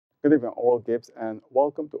Good evening, Oral Gibbs, and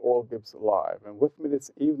welcome to Oral Gibbs Live. And with me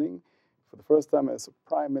this evening, for the first time as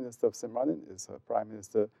Prime Minister of St. Martin, is Prime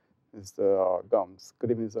Minister Mr. Gumbs.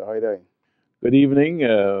 Good evening, sir. How are you doing? Good evening.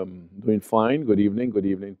 Doing fine. Good evening. Good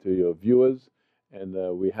evening to your viewers, and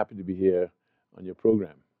we're happy to be here on your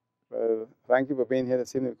program. Well, thank you for being here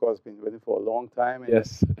this evening because we've been waiting for a long time, and the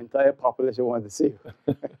Yes. entire population wanted to see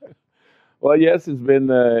you. Well, yes, it's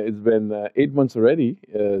been 8 months already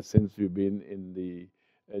since we've been in the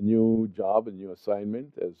new job, a new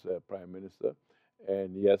assignment as Prime Minister,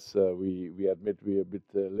 and yes, we admit we're a bit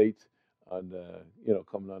late on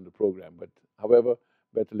coming on the program, but however,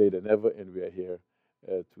 better late than never, and we are here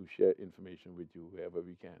to share information with you wherever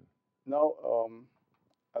we can. Now,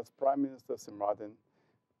 as Prime Minister of St. Martin,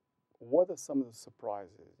 what are some of the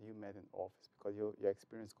surprises you met in office? Because your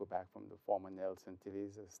experience go back from the former Nelson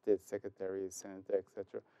Tilly's state secretary, senator,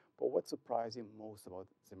 etc. But what surprised you most about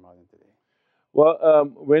St. Martin today? Well,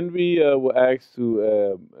 when we were asked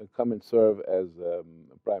to come and serve as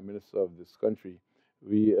Prime Minister of this country,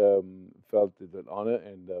 we felt it an honor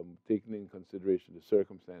and taking in consideration the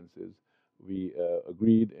circumstances, we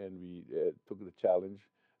agreed and we took the challenge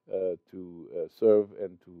to serve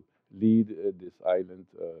and to lead this island,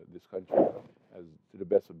 this country, as to the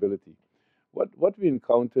best ability. What we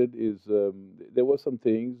encountered is there were some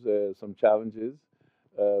things, some challenges,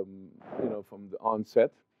 from the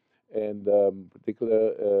onset and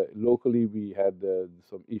particular locally we had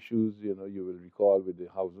some issues, you will recall, with the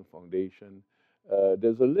housing foundation.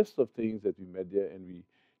 There's a list of things that we met there, and we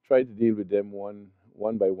tried to deal with them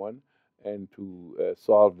one by one and to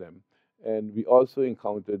solve them. And we also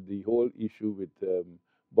encountered the whole issue with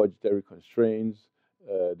budgetary constraints,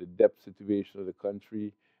 the debt situation of the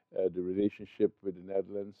country, the relationship with the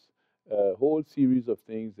Netherlands, a whole series of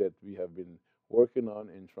things that we have been working on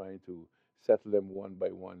and trying to settle them one by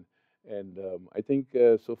one. And I think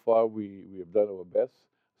so far we have done our best.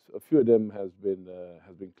 So a few of them has been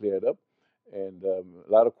cleared up, and a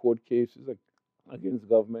lot of court cases against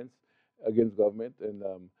governments, against government, and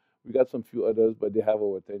we got some few others, but they have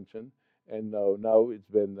our attention. And now it's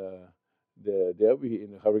been there. We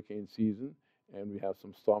in the hurricane season, and we have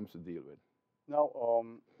some storms to deal with. Now,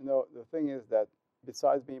 the thing is that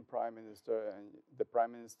besides being prime minister, and the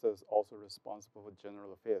prime minister is also responsible for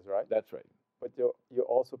general affairs, right? That's right. But you're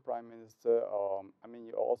also prime minister.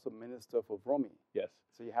 You're also minister for Vromi. Yes.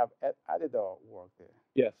 So you have added work there.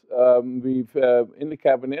 Yes, we've in the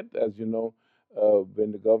cabinet, as you know,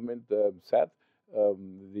 when the government sat,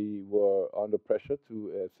 they were under pressure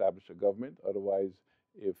to establish a government. Otherwise,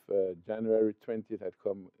 if January 20th had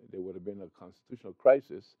come, there would have been a constitutional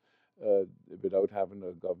crisis without having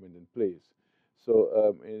a government in place.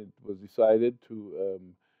 So it was decided to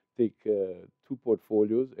take two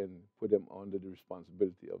portfolios and put them under the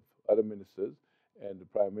responsibility of other ministers. And the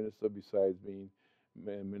prime minister, besides being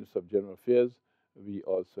Minister of General Affairs, we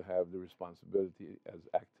also have the responsibility as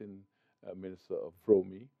acting Minister of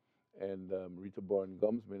FROMI, and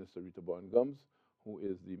Minister Rita Bourne Gums, who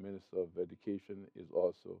is the Minister of Education, is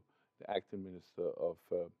also the acting Minister of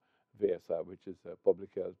VSI, which is Public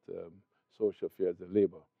Health, Social Affairs, and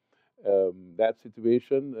Labor. That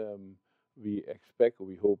situation, we expect, or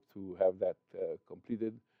we hope to have that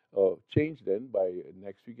completed or changed then by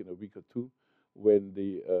next week, in a week or two, when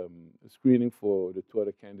the screening for the two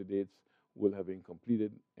other candidates will have been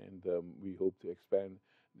completed, and we hope to expand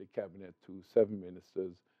the cabinet to 7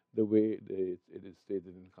 ministers, the way it is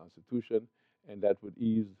stated in the Constitution, and that would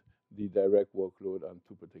ease the direct workload on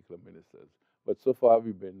two particular ministers. But so far,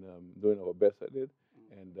 we've been doing our best at it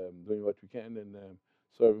and doing what we can and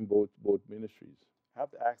serving both ministries. I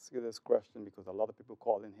have to ask you this question because a lot of people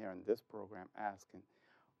call in here in this program asking,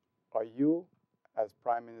 are you, as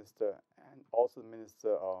Prime Minister and also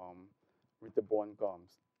Minister Rita Bourne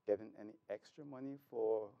Gums, getting any extra money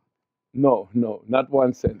for? No, no, not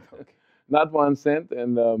 1 cent. Okay. Not 1 cent.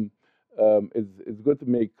 And it's good to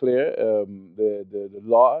make clear the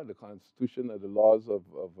law, the Constitution, and the laws of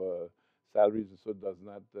salaries and so does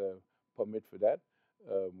not permit for that.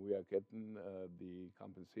 We are getting the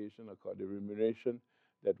compensation or the remuneration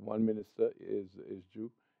that one minister is due,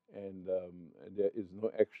 and there is no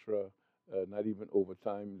extra, not even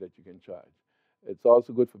overtime that you can charge. It's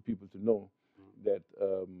also good for people to know that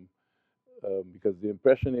because the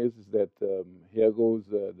impression is that here goes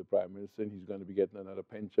the prime minister and he's going to be getting another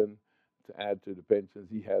pension to add to the pensions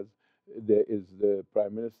he has. There is the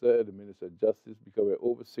prime minister, the minister of justice, because we're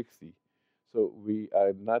over 60. So we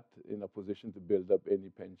are not in a position to build up any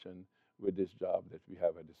pension with this job that we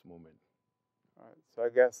have at this moment. All right. So I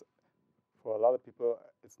guess for a lot of people,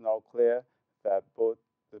 it's now clear that both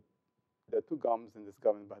the there are two Gums in this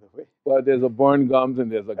government, by the way. Well, there's a born Gums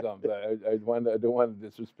and there's a Gums. I don't want to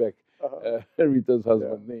disrespect Rita's Yeah,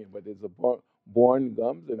 husband's name, but there's a born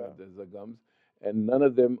Gums and yeah. there's a Gums, and none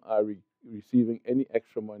of them are receiving any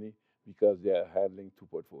extra money because they are handling two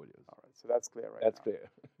portfolios. All right, so that's clear right That's now. clear.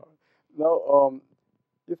 All right. Now,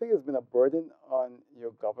 you think it's been a burden on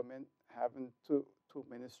your government having two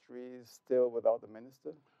ministries still without a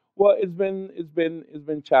minister? Well, it's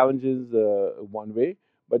been challenges one way,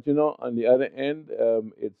 but on the other end,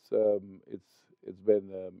 it's been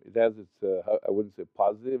it has its I wouldn't say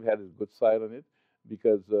positive, it had its good side on it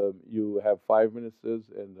because you have five ministers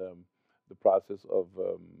and the process of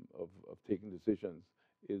taking decisions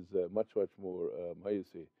is much more how you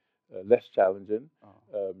say less challenging.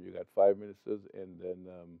 Oh, You got five ministers and then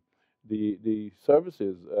the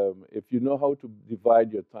services. If you know how to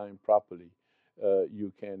divide your time properly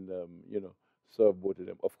you can, serve both of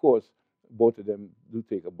them. Of course, both of them do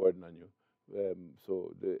take a burden on you.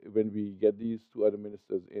 When we get these two other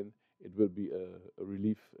ministers in, it will be a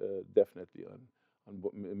relief, definitely, on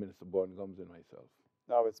Minister Born Gums and myself.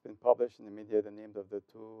 now it's been published in the media the names of the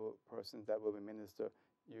two persons that will be minister.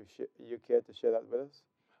 You care to share that with us?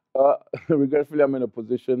 Uh, Regretfully, I'm in a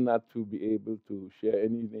position not to be able to share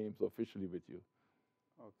any names officially with you.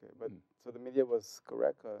 Okay, but so the media was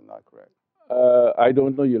correct or not correct? I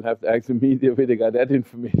don't know. You'll have to ask the media where they got that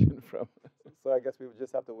information from. So I guess we would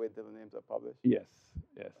just have to wait till the names are published. Yes,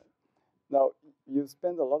 yes. Now, you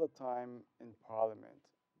spend a lot of time in Parliament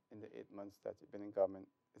in the 8 months that you've been in government.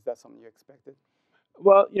 Is that something you expected?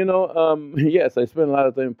 Well, yes, I spent a lot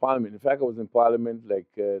of time in Parliament. In fact, I was in Parliament like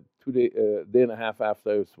day and a half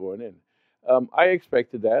after I was sworn in. I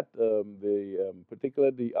expected that.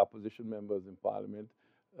 Particularly the opposition members in Parliament,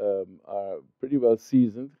 are pretty well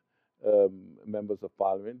seasoned members of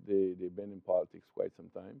Parliament. They've been in politics quite some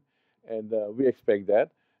time, and we expect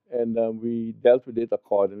that. And we dealt with it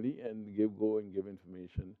accordingly and give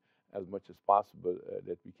information as much as possible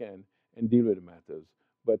that we can and deal with the matters.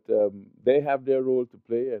 But they have their role to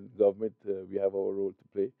play, and government, we have our role to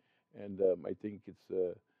play. And I think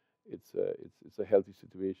it's a healthy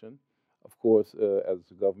situation. Of course, as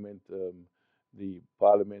a government, the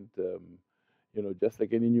parliament, just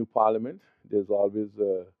like any new parliament, there's always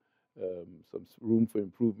some room for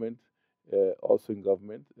improvement, also in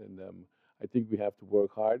government. And I think we have to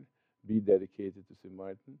work hard, be dedicated to St.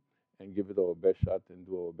 Martin, and give it our best shot and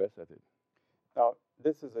do our best at it. Now,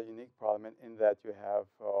 this is a unique parliament in that you have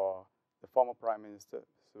the former Prime Minister,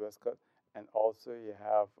 Westcott, and also you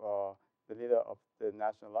have the leader of the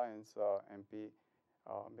National Alliance, MP,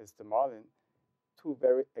 Mr. Marlin, two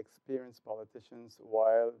very experienced politicians,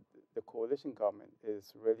 while the coalition government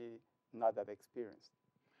is really not that experienced.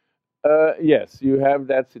 Yes, you have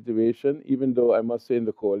that situation, even though I must say in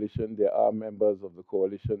the coalition, there are members of the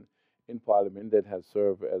coalition in parliament that have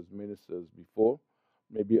served as ministers before,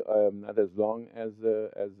 maybe not as long as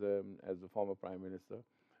the former prime minister,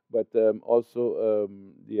 but also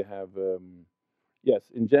you have, yes,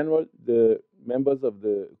 in general, the members of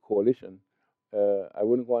the coalition, I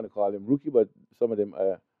wouldn't want to call them rookie, but some of them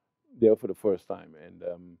are there for the first time. And,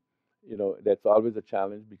 that's always a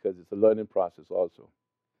challenge because it's a learning process also.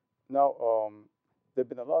 Now, there have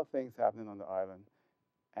been a lot of things happening on the island,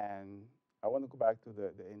 and I want to go back to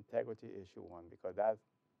the integrity issue one because that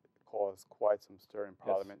caused quite some stir in Yes,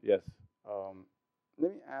 Parliament. yes. Um,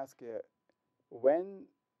 Let me ask you, when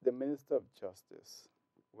the Minister of Justice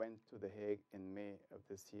went to The Hague in May of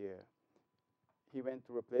this year, he went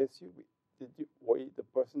to replace you. Were you the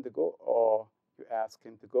person to go, or you asked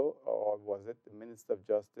him to go, or was it the Minister of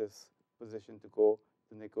Justice position to go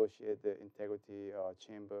to negotiate the integrity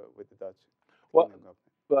chamber with the Dutch Well, Kingdom government?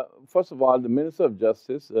 well, first of all, the Minister of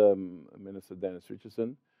Justice, Minister Dennis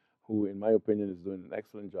Richardson, who, in my opinion, is doing an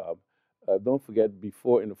excellent job. Don't forget,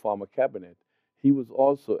 before in the former cabinet, he was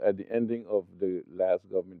also at the ending of the last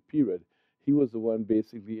government period. He was the one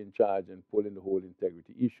basically in charge and pulling the whole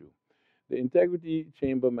integrity issue. The integrity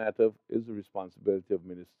chamber matter is the responsibility of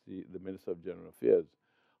the Minister of General Affairs.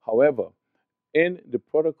 However, in the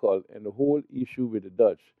protocol and the whole issue with the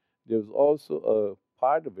Dutch, there's also a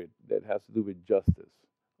part of it that has to do with justice,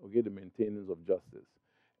 okay, the maintenance of justice.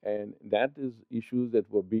 And that is issues that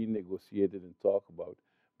were being negotiated and talked about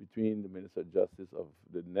between the Minister of Justice of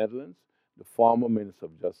the Netherlands, the former Minister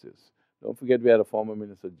of Justice. Don't forget, we had a former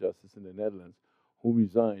Minister of Justice in the Netherlands who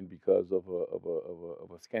resigned because of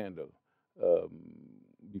a scandal um,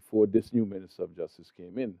 before this new Minister of Justice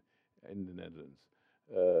came in the Netherlands.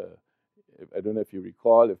 Uh, I don't know if you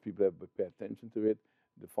recall, if people have paid attention to it,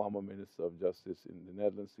 the former Minister of Justice in the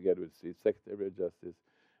Netherlands, together with the State Secretary of Justice,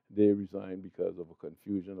 they resigned because of a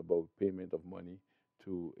confusion about payment of money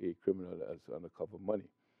to a criminal as undercover money.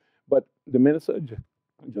 But the Minister of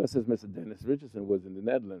Justice, Mr. Dennis Richardson, was in the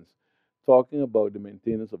Netherlands talking about the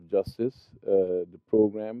maintenance of justice, the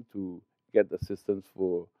program to get assistance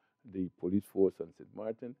for the police force on St.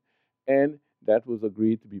 Martin, and that was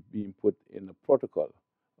agreed to be being put in a protocol,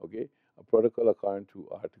 okay? A protocol according to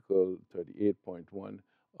Article 38.1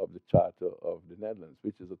 of the Charter of the Netherlands,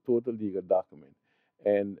 which is a total legal document.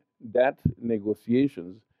 And that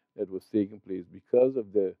negotiations that was taking place because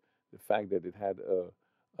of the fact that it had a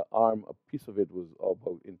arm, a piece of it was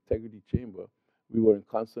about integrity chamber, we were in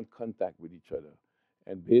constant contact with each other.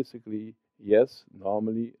 And basically, yes,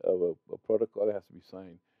 normally a protocol has to be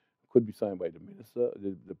signed, could be signed by the minister,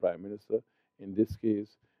 the prime minister. In this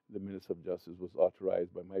case, the minister of justice was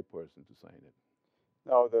authorized by my person to sign it.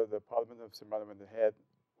 Now, the Parliament of Zimbabwe went ahead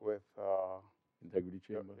with Integrity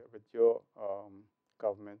chamber. your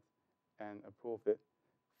government and approved it.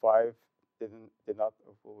 Five did not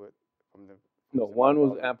approve it from No, Zimbabwe one was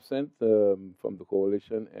Parliament. absent from the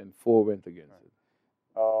coalition, and four went against Right. it.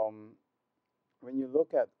 When you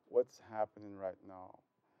look at what's happening right now,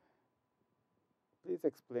 please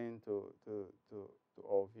explain to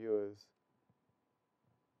our viewers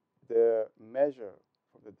the measure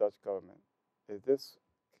from the Dutch government. Is this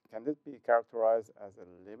Can this be characterized as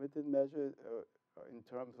a limited measure in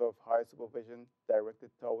terms of high supervision directed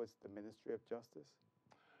towards the Ministry of Justice?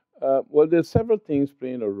 Well, there's several things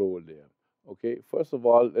playing a role there. Okay, first of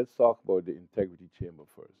all, let's talk about the integrity chamber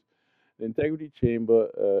first. The integrity chamber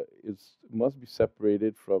must be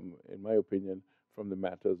separated from, in my opinion, from the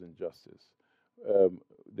matters in justice.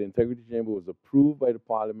 The integrity chamber was approved by the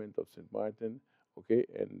Parliament of St. Martin, okay,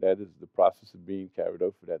 and that is the process of being carried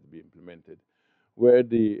out for that to be implemented. Where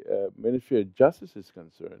the Ministry of Justice is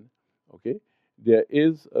concerned, okay, there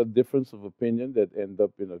is a difference of opinion that end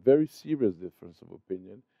up in a very serious difference of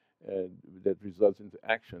opinion that results into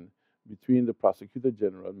action between the Prosecutor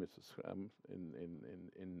General, Mr. Scrams,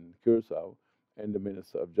 in Curacao, and the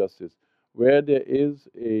Minister of Justice, where there is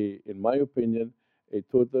in my opinion, a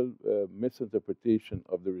total misinterpretation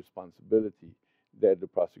of the responsibility that the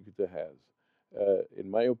prosecutor has.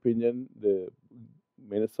 In my opinion, the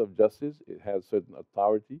Minister of Justice it has certain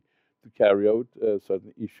authority to carry out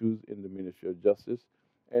certain issues in the Ministry of Justice,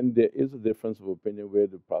 and there is a difference of opinion where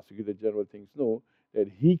the Prosecutor General thinks no, that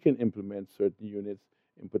he can implement certain units,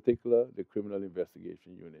 in particular the Criminal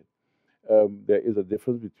Investigation Unit. There is a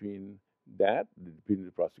difference between that, between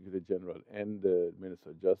the Prosecutor General and the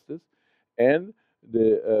Minister of Justice, and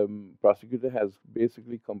the prosecutor has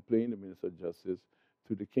basically complained, the Minister of Justice,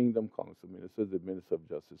 to the Kingdom Council Minister, the Minister of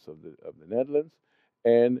Justice of the Netherlands,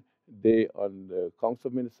 and they, on the Council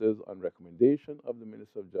of Ministers, on recommendation of the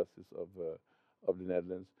Minister of Justice of the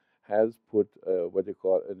Netherlands, has put what they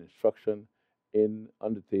call an instruction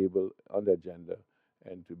on the table, on the agenda,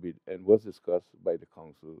 and was discussed by the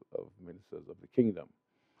Council of Ministers of the Kingdom.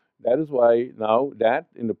 That is why now that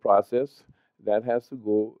in the process, that has to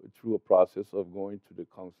go through a process of going to the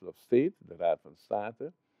Council of State, the Raad van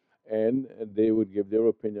State, and they would give their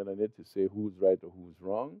opinion on it to say who's right or who's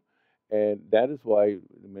wrong. And that is why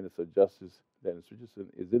the Minister of Justice, Dennis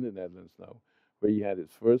Richardson, is in the Netherlands now, where he had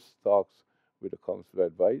his first talks with the Council of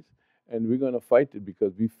Advice. And we're going to fight it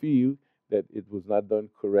because we feel that it was not done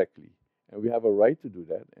correctly. And we have a right to do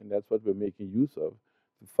that, and that's what we're making use of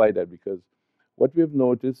to fight that, because what we've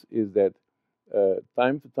noticed is that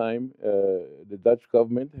time to time, the Dutch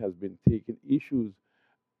government has been taking issues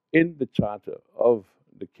in the charter of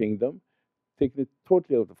the kingdom, taking it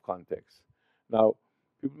totally out of context. Now,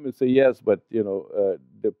 people may say, yes, but the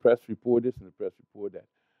press report this and the press report that.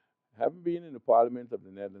 Having been in the Parliament of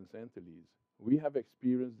the Netherlands Antilles, we have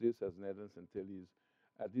experienced this as Netherlands Antilles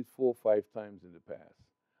at least 4 or 5 times in the past.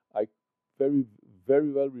 I very,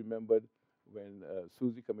 very well remembered when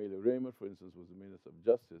Susie Camilla Raymer, for instance, was the Minister of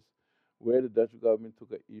Justice, where the Dutch government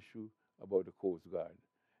took an issue about the Coast Guard.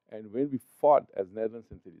 And when we fought, as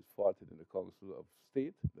Netherlands Antilles fought it in the Council of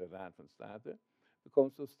State, the Raad van State, the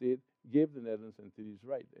Council of State gave the Netherlands Antilles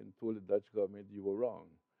right and told the Dutch government you were wrong.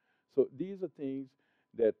 So these are things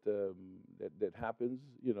that that happens,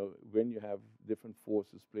 when you have different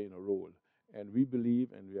forces playing a role. And we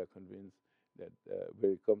believe and we are convinced that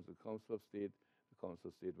when it comes to the Council of State, the Council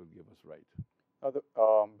of State will give us right.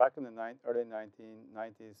 Now, back in the early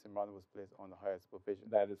 1990s, Zimbabwe was placed on the highest supervision.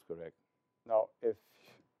 That is correct. Now, if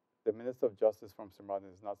the Minister of Justice from Zimbabwe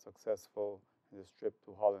is not successful in his trip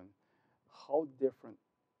to Holland, how different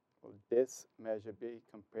will this measure be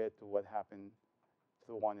compared to what happened to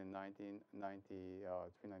the one in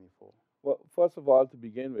 1993-94? Well, first of all, to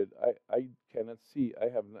begin with, I cannot see.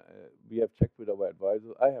 We have checked with our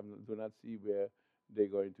advisors. Do not see where they're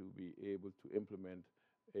going to be able to implement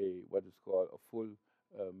a what is called a full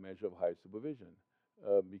measure of higher supervision.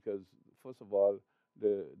 Because first of all,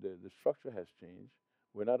 the structure has changed.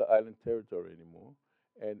 We're not an island territory anymore,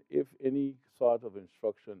 and if any sort of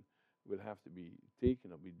instruction will have to be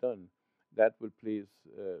taken or be done, that will place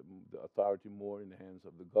the authority more in the hands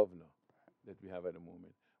of the governor that we have at the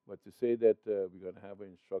moment. But to say that we're going to have an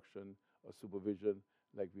instruction or supervision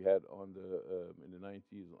like we had on the in the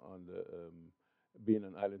 90s on the being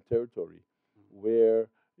an island territory, where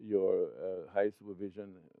your high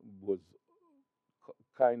supervision was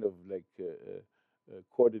kind of like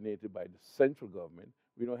coordinated by the central government.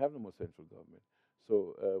 We don't have no more central government.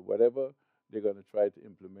 So whatever they're going to try to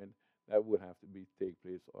implement, that would have to be take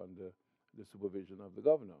place under the supervision of the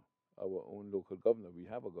governor, our own local governor. We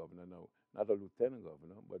have a governor now, not a lieutenant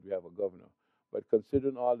governor, but we have a governor. But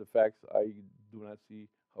considering all the facts, I do not see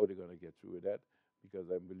how they're going to get through with that because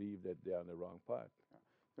I believe that they're on the wrong path.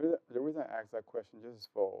 The reason I asked that question, just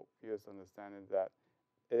for viewers to understand, is that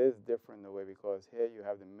it is different in a way because here you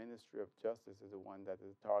have the Ministry of Justice is the one that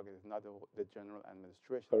is the target, is not the general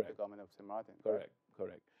administration of the Correct. government of St. Martin. Correct.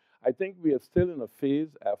 Correct. I think we are still in a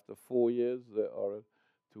phase after 4 years, or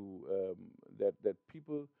to that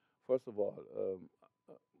people, first of all, uh,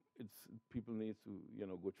 it's people need to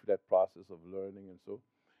go through that process of learning and so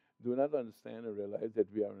do not understand and realize that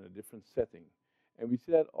we are in a different setting. And we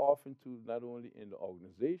see that often too, not only in the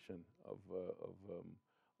organization of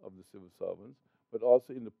the civil servants, but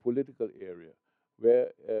also in the political area,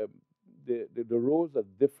 where the roles are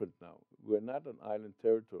different now. We're not an island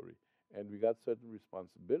territory, and we got certain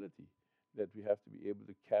responsibility that we have to be able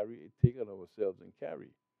to carry, take on ourselves and carry.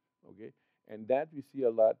 Okay, and that we see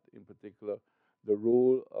a lot in particular the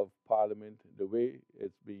role of Parliament, the way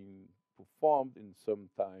it's being performed in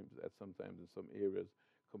sometimes in some areas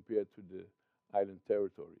compared to the island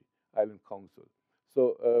territory, island council.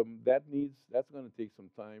 So that's going to take some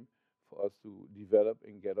time for us to develop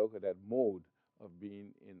and get out of that mode of being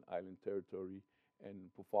in island territory and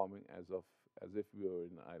performing as if we were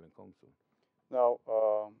in the island council. Now,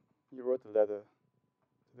 you wrote a letter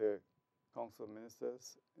to the Council of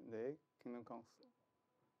Ministers in the Hague, Kingdom Council,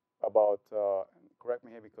 about, correct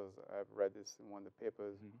me here because I've read this in one of the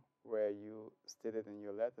papers, where you stated in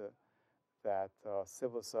your letter that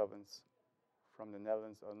civil servants from the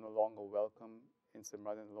Netherlands are no longer welcome in St.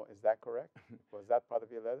 Martin. Is that correct? Was that part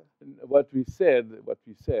of your letter? What we said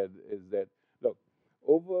is that look,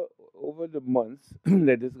 over the months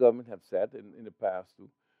that this government have sat in the past, too,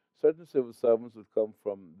 certain civil servants would come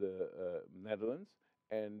from the Netherlands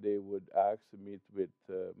and they would ask to meet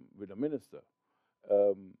with a minister.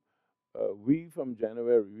 Um, we from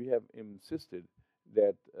January we have insisted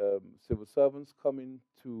that civil servants coming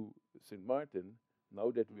to St. Martin,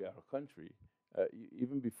 now that we are a country,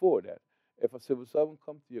 even before that, if a civil servant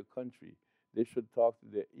comes to your country, they should talk to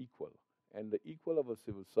their equal. And the equal of a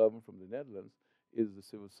civil servant from the Netherlands is the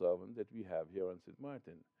civil servant that we have here on St.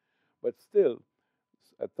 Martin. But still,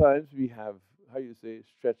 at times we have, how you say,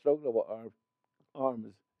 stretched out our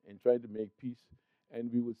arms and tried to make peace.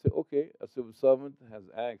 And we would say, okay, a civil servant has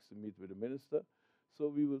asked to meet with the minister, so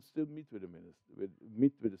we will still meet with the minister,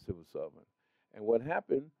 meet with the civil servant. And what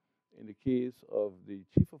happened in the case of the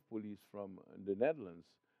chief of police from the Netherlands,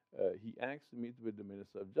 he asked to meet with the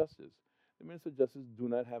Minister of Justice. The Minister of Justice do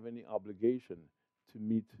not have any obligation to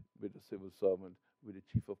meet with a civil servant, with the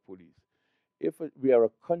chief of police. If we are a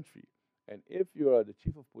country, and if you are the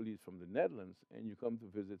chief of police from the Netherlands and you come to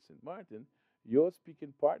visit St. Martin, your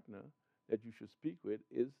speaking partner that you should speak with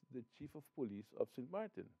is the chief of police of St.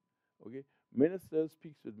 Martin. Okay, minister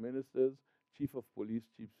speaks with ministers, chief of police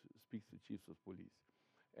speaks to chiefs of police.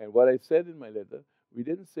 And what I said in my letter, we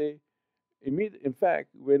didn't say in fact,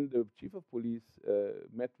 when the chief of police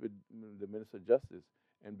met with the minister of justice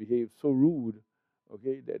and behaved so rude,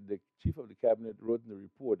 okay, that the chief of the cabinet wrote in the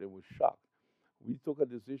report and was shocked. We took a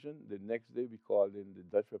decision. The next day, we called in the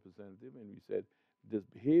Dutch representative and we said, this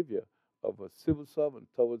behavior of a civil servant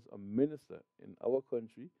towards a minister in our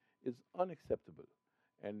country is unacceptable.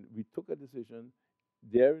 And we took a decision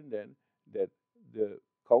there and then that the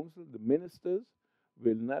council, the ministers,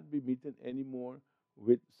 will not be meeting anymore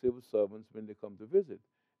with civil servants when they come to visit.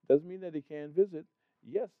 Doesn't mean that they can't visit.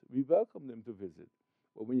 Yes, we welcome them to visit.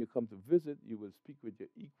 But when you come to visit, you will speak with your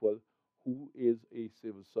equal who is a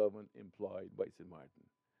civil servant employed by St. Martin.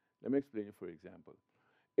 Let me explain it, for example.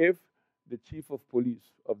 If the chief of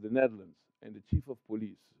police of the Netherlands and the chief of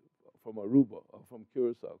police from Aruba or from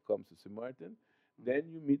Curacao comes to St. Martin, then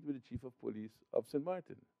you meet with the chief of police of St.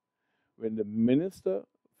 Martin. When the minister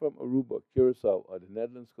from Aruba, Curacao, or the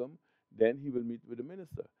Netherlands come, then he will meet with the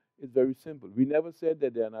minister. It's very simple. We never said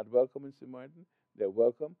that they are not welcome in St. Martin. they're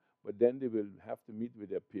welcome, but then they will have to meet with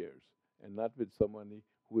their peers and not with somebody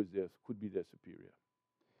who is their, could be their superior.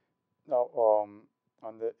 Now,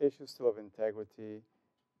 on the issue still of integrity,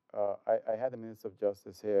 I had the Minister of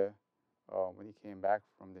Justice here when he came back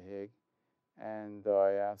from The Hague, and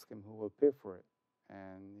I asked him who will pay for it,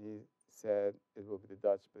 and he said it will be the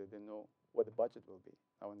Dutch, but he didn't know what the budget will be.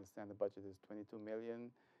 I understand the budget is 22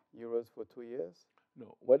 million euros for 2 years.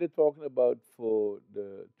 No, what they're talking about for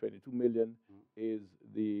the 22 million Mm. is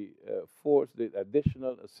the force, the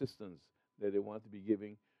additional assistance that they want to be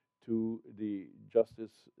giving to the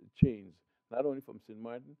justice chains, not only from St.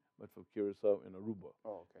 Martin, but from Curacao and Aruba.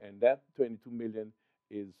 Oh, okay. And that 22 million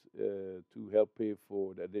is to help pay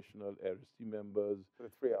for the additional RST members, For the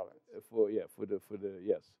 3 islands. for yeah, for the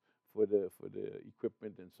yes, for the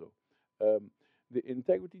equipment and so. The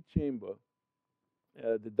integrity chamber,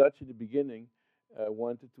 the Dutch in the beginning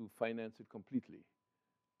wanted to finance it completely.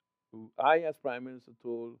 I, as Prime Minister,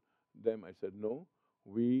 told them, I said, no,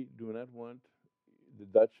 we do not want the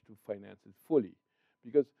Dutch to finance it fully.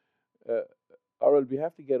 Because, uh, Oral, we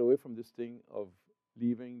have to get away from this thing of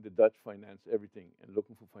leaving the Dutch finance everything and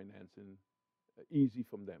looking for financing easy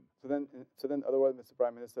from them. So then, otherwise, Mr.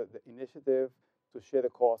 Prime Minister, the initiative to share the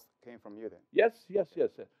cost came from you then. Yes, yes, Okay.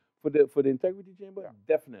 yes. For the integrity chamber, Yeah.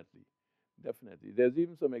 definitely, definitely. There's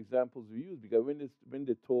even some examples we use because when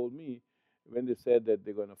they told me, when they said that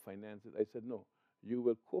they're going to finance it, I said no, you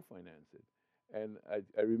will co-finance it. And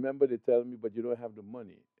I remember they telling me, but you don't have the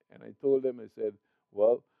money. And I told them, I said,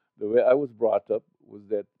 well, the way I was brought up was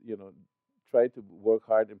that try to work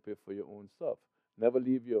hard and pay for your own stuff. Never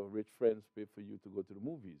leave your rich friends pay for you to go to the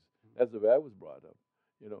movies. That's the way I was brought up,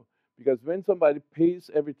 you know. Because when somebody pays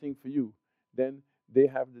everything for you, then they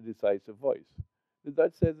have the decisive voice. The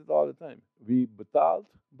Dutch says it all the time. We betaald,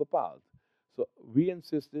 bepaald. So we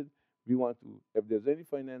insisted we want to, if there's any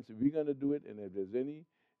financing, we're going to do it. And if there's any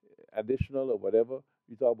additional or whatever,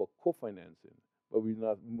 we talk about co-financing. But we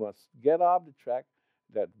must get off the track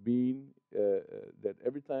that being, that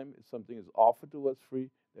every time something is offered to us free,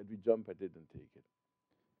 that we jump at it and take it.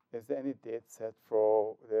 Is there any date set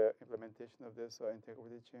for the implementation of this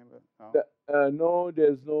integrity chamber? No. No,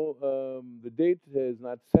 there's no. The date is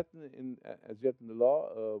not set as yet in the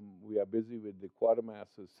law. We are busy with the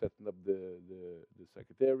quartermasters setting up the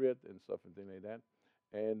secretariat and stuff and things like that.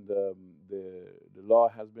 And the law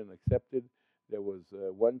has been accepted. There was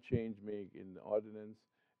one change made in the ordinance,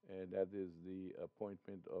 and that is the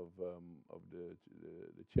appointment of the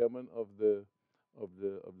chairman of the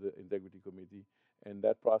integrity committee, and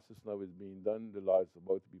that process now is being done. The law is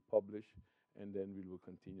about to be published, and then we will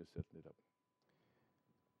continue setting it up.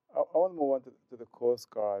 I want to move on to the Coast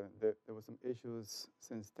Guard. There were some issues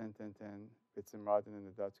since 10-10-10 with St. Martin and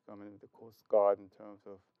the Dutch government with the Coast Guard in terms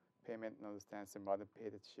of payment and understand St. Martin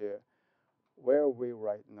paid its share. Where are we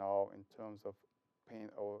right now in terms of paying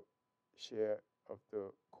our share of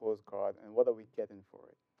the Coast Guard, and what are we getting for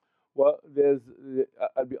it? Well,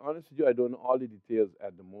 I'll be honest with you, I don't know all the details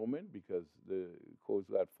at the moment because the Coast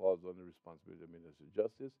Guard falls on the responsibility of the Minister of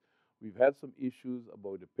Justice. We've had some issues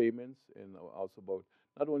about the payments and also about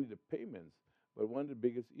not only the payments, but one of the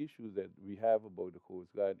biggest issues that we have about the Coast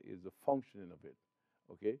Guard is the functioning of it,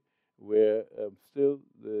 okay? Where still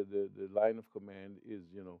the line of command is,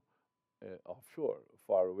 offshore,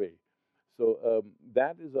 far away. So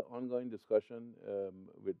that is an ongoing discussion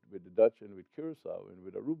with the Dutch and with Curacao and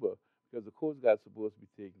with Aruba because the Coast Guard is supposed to be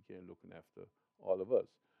taking care and looking after all of us.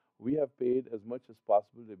 We have paid as much as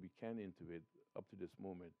possible that we can into it up to this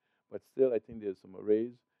moment, but still I think there's some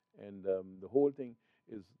arrays, and the whole thing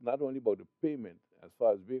is not only about the payment as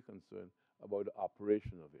far as we're concerned, about the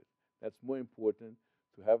operation of it. That's more important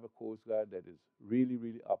to have a Coast Guard that is really,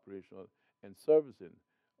 really operational and servicing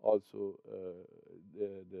also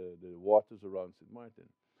the waters around St. Martin.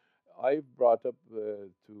 I brought up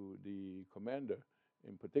to the commander,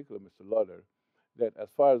 in particular, Mr. Lauder, that as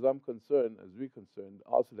far as I'm concerned, as we're concerned,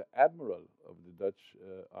 also the admiral of the Dutch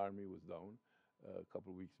army was down a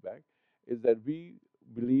couple of weeks back, is that we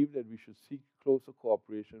believe that we should seek closer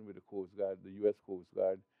cooperation with the Coast Guard, the U.S. Coast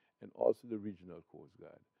Guard, and also the regional Coast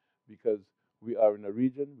Guard, because we are in a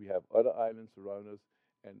region, we have other islands around us,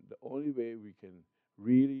 and the only way we can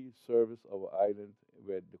really service our island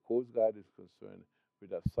where the Coast Guard is concerned with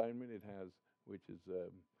the assignment it has, which is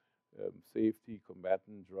safety,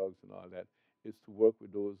 combating drugs and all that, is to work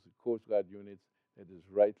with those Coast Guard units that is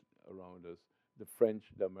right around us, the French,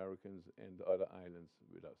 the Americans, and the other islands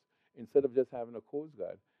with us. Instead of just having a Coast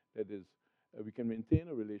Guard that is, we can maintain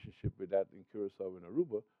a relationship with that in Curacao and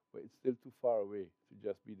Aruba, but it's still too far away to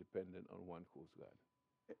just be dependent on one Coast Guard.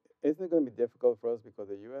 Isn't it going to be difficult for us because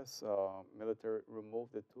the U.S. Military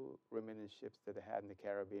removed the two remaining ships that they had in the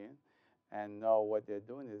Caribbean, and now what they're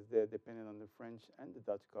doing is they're depending on the French and the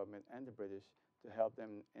Dutch government and the British to help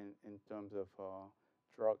them in terms of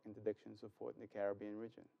drug interdiction support in the Caribbean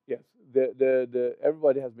region. Yes,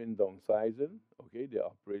 everybody has been downsizing, okay, their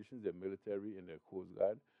operations, their military, and their Coast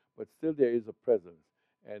Guard, but still there is a presence.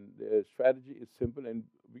 And the strategy is simple, and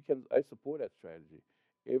I support that strategy.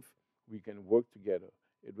 If we can work together,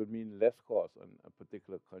 it would mean less cost on a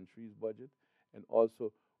particular country's budget, and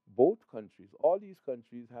also both countries, all these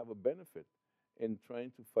countries have a benefit in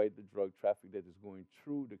trying to fight the drug traffic that is going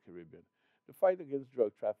through the Caribbean. The fight against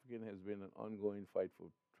drug trafficking has been an ongoing fight for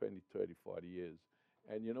 20, 30, 40 years.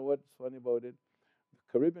 And you know what's funny about it?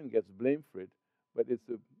 The Caribbean gets blamed for it, but it's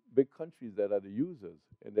the big countries that are the users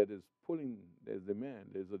and that is pulling, there's a demand.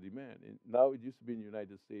 And now it used to be in the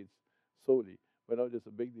United States solely, but now there's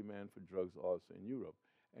a big demand for drugs also in Europe.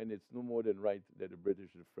 And it's no more than right that the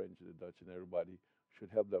British, the French, the Dutch, and everybody should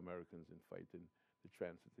help the Americans in fighting the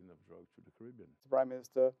transiting of drugs through the Caribbean. Prime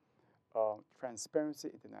Minister, Transparency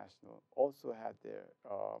International also had their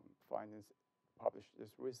findings published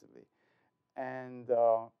just recently, and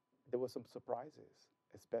there were some surprises,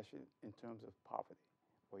 especially in terms of poverty.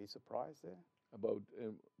 Were you surprised there? About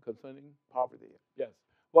concerning Poverty. yes.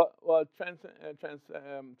 Well,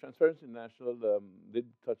 Transparency International did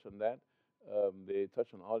touch on that. They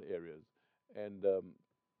touch on all areas, and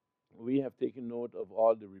we have taken note of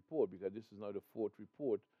all the report because this is now the fourth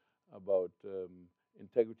report about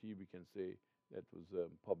integrity. We can say that was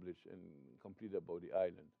published and completed about the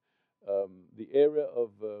island. The area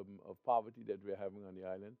of poverty that we're having on the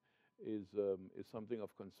island is something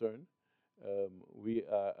of concern. We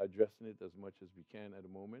are addressing it as much as we can at the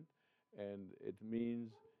moment, and it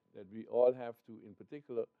means that we all have to, in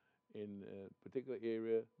particular, in a particular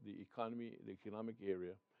area, the economic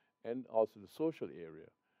area, and also the social area,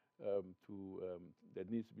 that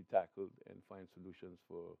needs to be tackled and find solutions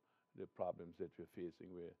for the problems that we're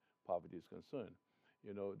facing where poverty is concerned.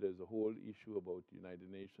 You know, there's a whole issue about the United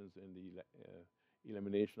Nations and the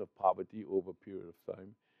elimination of poverty over a period of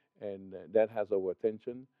time, and that has our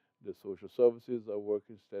attention. The social services are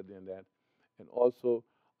working steadily on that. And also,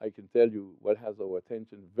 I can tell you what has our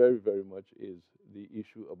attention very, very much is the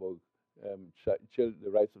issue about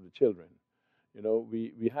the rights of the children. You know,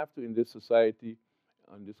 we have to, in this society,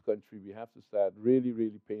 in this country, we have to start really,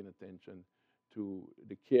 really paying attention to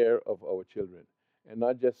the care of our children and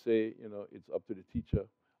not just say, you know, it's up to the teacher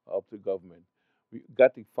or up to government. We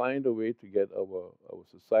got to find a way to get our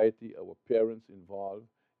society, our parents involved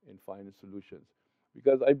in finding solutions.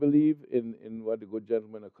 Because I believe in what the good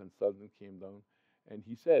gentleman, a consultant, came down and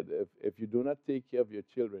he said, if you do not take care of your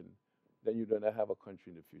children, then you do not have a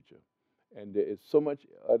country in the future. And there is so much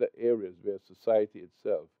other areas where society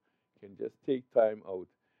itself can just take time out.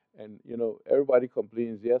 And you know, everybody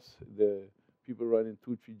complains. Yes, the people running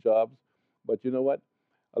 2, 3 jobs, but you know what?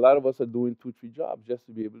 A lot of us are doing 2, 3 jobs just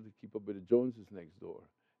to be able to keep up with the Joneses next door.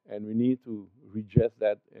 And we need to redress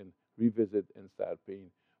that and revisit and start paying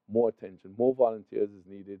more attention. More volunteers is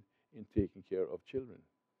needed in taking care of children.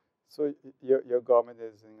 So your government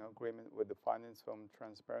is in agreement with the findings from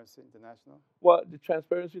Transparency International? Well, the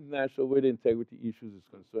Transparency International, where the integrity issues is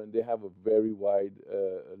concerned, they have a very wide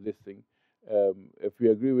listing. If we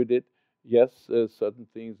agree with it, yes, certain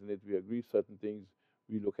things in it we agree, certain things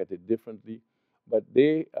we look at it differently. But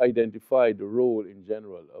they identify the role in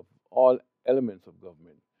general of all elements of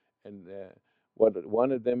government. And what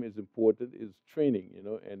one of them is important is training, you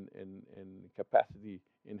know, and capacity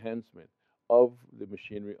enhancement of the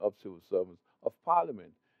machinery of civil servants, of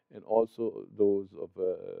parliament, and also those of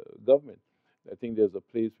government. I think there's a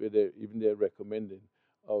place where they're recommending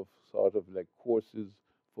of sort of like courses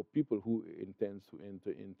for people who intends to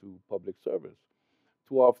enter into public service.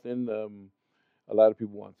 Too often, a lot of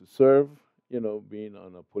people want to serve, you know, being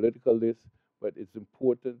on a political list, but it's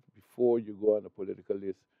important before you go on a political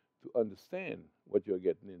list to understand what you're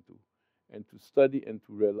getting into and to study and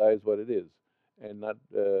to realize what it is and not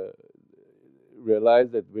realize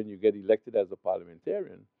that when you get elected as a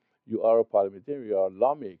parliamentarian, you are a parliamentarian, you are a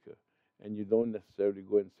lawmaker, and you don't necessarily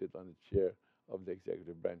go and sit on the chair of the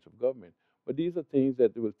executive branch of government. But these are things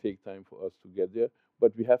that will take time for us to get there,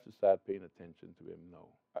 but we have to start paying attention to them now.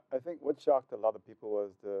 I think what shocked a lot of people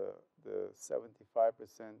was the 75%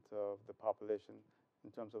 of the population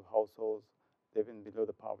in terms of households living below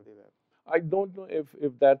the poverty level. I don't know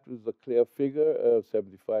if that was a clear figure,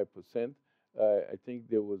 75%. I think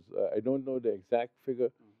there was, I don't know the exact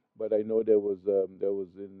figure, but I know there was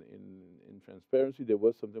in transparency, there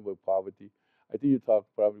was something about poverty. I think you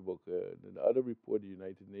talked probably about the other report, the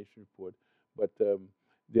United Nations report, but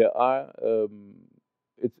there are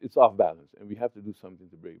it's off balance, and we have to do something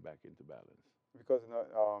to bring it back into balance. Because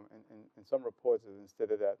in some reports it is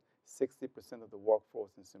stated that 60% of the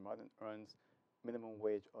workforce in St. Martin earns minimum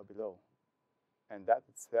wage or below, and that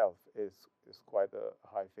itself is quite a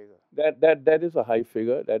high figure. That is a high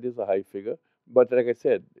figure. That is a high figure. But like I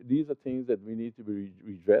said, these are things that we need to be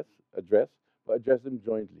address, but address them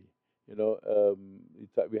jointly.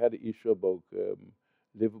 We had the issue about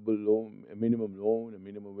livable loan, a minimum loan, and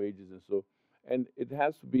minimum wages, and so, and it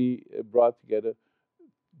has to be brought together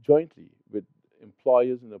jointly with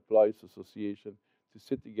employers and employees association to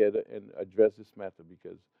sit together and address this matter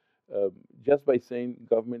because just by saying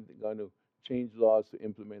government is going to change laws to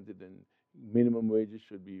implement it and minimum wages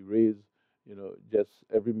should be raised, just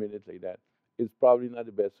every minute like that is probably not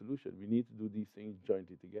the best solution. We need to do these things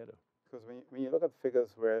jointly together. Because when you look at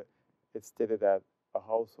figures where it's stated that a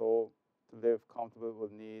household to live comfortable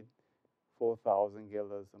will need 4,000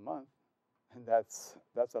 guilders a month, and that's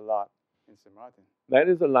a lot in St. Martin. That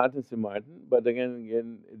is a lot in St. Martin, but again,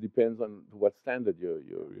 it depends on to what standard you're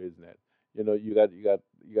raising at. You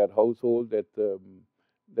got household that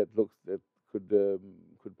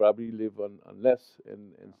could probably live on less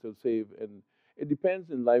and still save, and it depends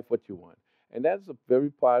in life what you want, and that's a very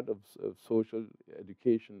part of social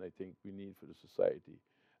education I think we need for the society.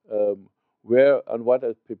 Um, where and what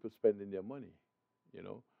are people spending their money? You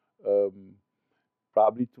know, um,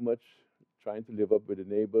 Probably too much trying to live up with the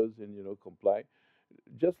neighbors and comply.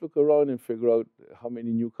 Just look around and figure out how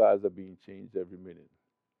many new cars are being changed every minute.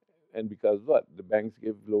 And because what? The banks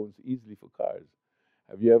give loans easily for cars.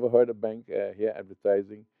 Have you ever heard a bank here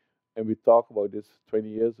advertising? And we talked about this 20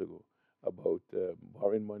 years ago about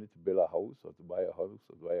borrowing money to build a house or to buy a house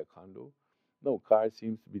or to buy a condo. No, car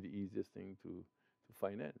seems to be the easiest thing to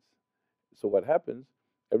finance. So what happens?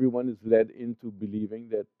 Everyone is led into believing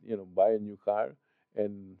that buy a new car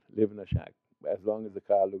and live in a shack as long as the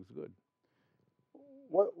car looks good.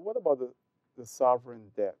 What about the sovereign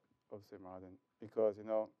debt of St. Martin? Because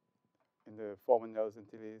in the former Nelson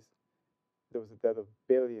Antilles, there was a debt of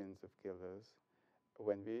billions of guilders.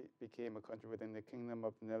 When we became a country within the Kingdom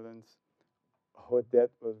of the Netherlands, our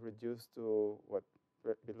debt was reduced to what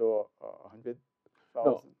below 100,000.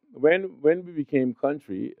 No, when we became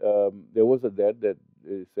country, there was a debt that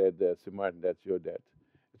said, "Sir Martin, that's your debt,"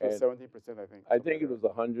 It was and 70%, I think, I something think like it that. was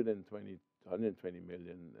 120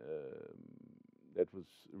 million that was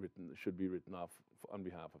should be written off on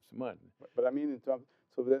behalf of Sir Martin. But I mean, in terms,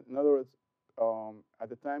 so that, in other words, at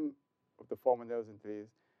the time of the former Nelson Antilles,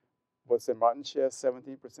 was St. Martin share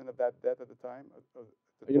 17% of that debt at the time, of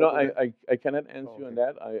the You know, total I, debt? I, I cannot answer Oh, you on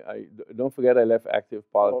okay. that. Don't forget I left active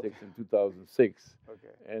Oh, okay. politics in 2006, Okay.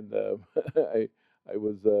 and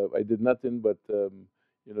I did nothing but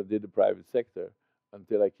did the private sector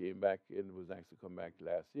until I came back and was asked to come back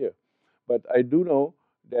last year. But I do know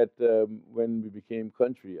that when we became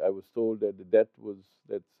country, I was told that the debt was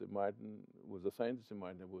that St. Martin was assigned to St.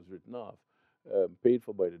 Martin that was written off, paid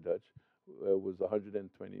for by the Dutch, was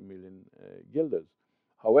 120 million guilders.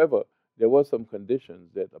 However, there were some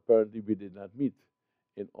conditions that apparently we did not meet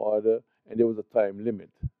in order, and there was a time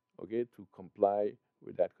limit, okay, to comply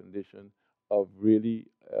with that condition of really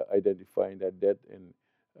identifying that debt and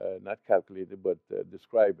not calculating but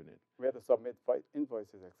describing it. We had to submit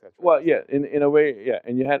invoices, etc. Well, yeah, in a way, yeah,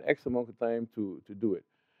 and you had X amount of time to do it.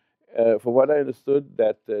 From what I understood,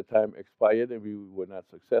 that time expired and we were not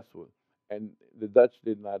successful. And the Dutch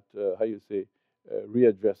did not, how you say,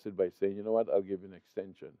 readdress it by saying, you know what, I'll give you an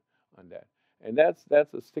extension on that. And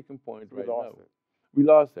that's a sticking point So we right lost now. it. We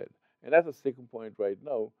lost it. And that's a sticking point right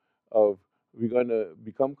now of we're going to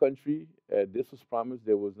become country. This was promised.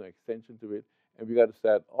 There was no extension to it. And we got to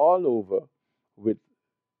start all over with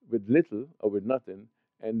with little or with nothing,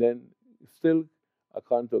 and then still,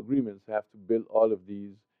 according to agreements, have to build all of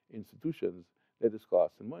these institutions that is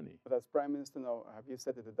costing money. But as Prime Minister now, have you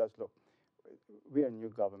said to the Dutch, look, we are a new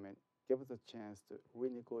government. Give us a chance to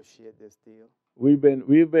renegotiate this deal. We've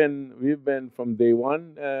been from day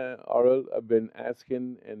one, Oral. I've been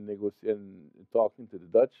asking and negotiating, talking to the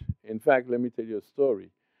Dutch. In fact, let me tell you a story.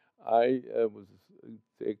 I was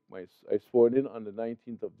I sworn in on the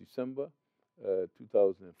 19th of December,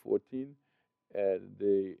 2014. And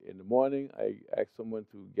in the morning, I asked someone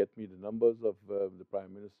to get me the numbers of the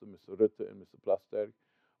Prime Minister, Mr. Rutte and Mr. Plasterk,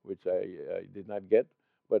 which I did not get.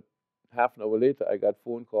 But half an hour later, I got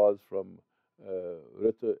phone calls from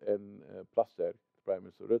Rutte and Plasterk, Prime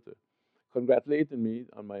Minister Rutte, congratulating me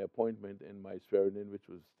on my appointment and my swearing in, which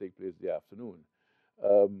was take place the afternoon.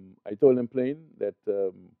 I told him plain that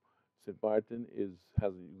St. Martin is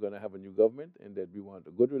going to have a new government and that we want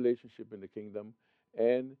a good relationship in the kingdom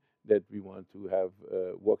and that we want to have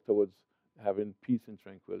work towards having peace and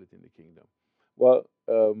tranquility in the kingdom. Well,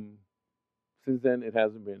 since then, it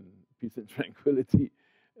hasn't been peace and tranquility,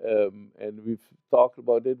 and we've talked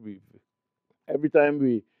about it. We've every time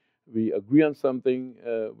we agree on something,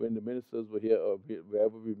 when the ministers were here or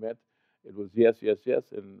wherever we met, it was yes, yes, yes,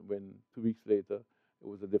 and when 2 weeks later, it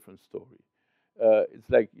was a different story. It's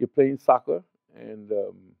like you're playing soccer, and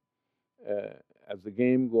uh, as the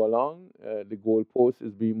game go along, the goalpost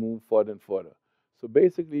is being moved further and further. So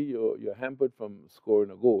basically, you're hampered from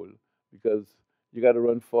scoring a goal because you got to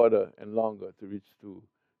run further and longer to reach to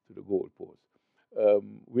the goalpost.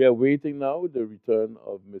 We are waiting now the return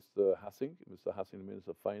of Mr. Hassing. Mr. Hassing, the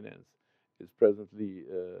Minister of Finance, is presently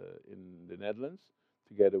in the Netherlands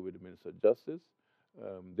together with the Minister of Justice.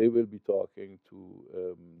 They will be talking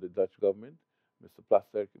to the Dutch government, Mr.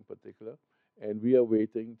 Plasterk in particular, and we are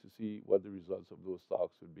waiting to see what the results of those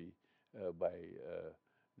talks will be by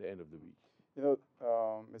the end of the week. You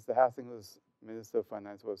know, Mr. Hastings, was Minister of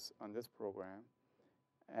Finance, was on this program,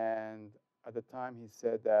 and at the time he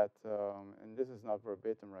said that, and this is not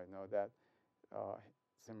verbatim right now, that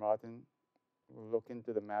St. Martin will look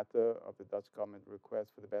into the matter of the Dutch government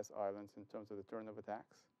request for the best islands in terms of the turnover tax,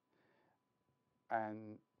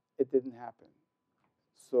 and it didn't happen.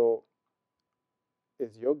 So,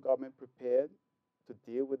 is your government prepared to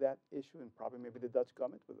deal with that issue? And probably maybe the Dutch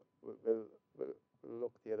government will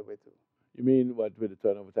look the other way too. You mean what with the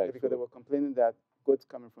turnover tax? Yeah, because they were complaining that goods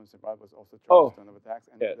coming from Zimbabwe was also charged Oh, turnover tax,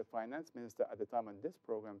 and yes. the finance minister at the time on this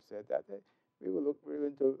program said that hey, we will look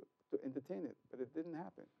willing to entertain it, but it didn't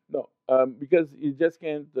happen. No, because you just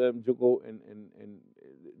can't go in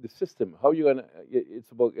the system. How you gonna? It's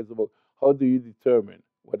about how do you determine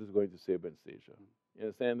what is going to save Ben Station? You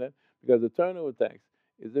understand that? Because the turnover tax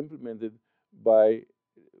is implemented by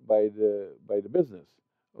by the business.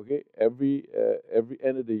 Okay, every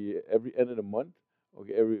end of the year, every end of the month.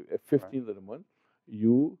 Okay, every Right. 15th of the month,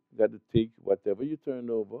 you got to take whatever you turn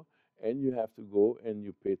over, and you have to go and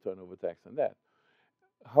you pay turnover tax on that.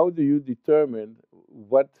 How do you determine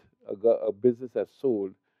what a business has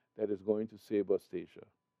sold that is going to save us Stacia?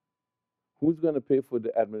 Who's going to pay for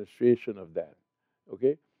the administration of that?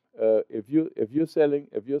 Okay, if you're selling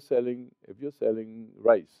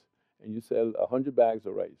rice and you sell 100 bags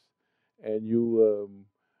of rice and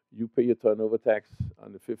you pay your turnover tax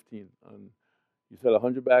on the 15th on you sell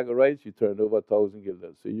 100 bag of rice, you turn over 1,000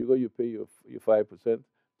 guilders. So you pay your 5%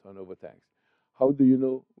 turnover tax. How do you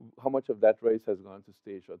know how much of that rice has gone to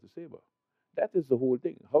stage or to saber? That is the whole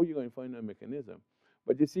thing. How are you going to find a mechanism?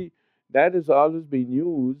 But you see, that has always been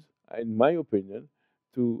used, in my opinion,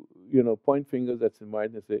 to point fingers at St.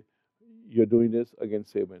 Martin and say, you're doing this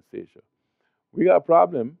against Sabre and Stacia. We got a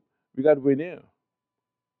problem. We got Winair.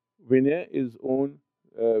 Winair is owned,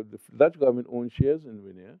 the Dutch government owns shares in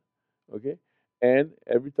Winair, okay? And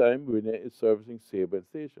every time Winair is servicing Sabre and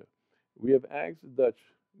Stacia. We have asked the Dutch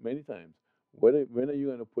many times, when are you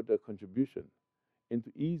going to put a contribution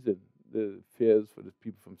into easing the fares for the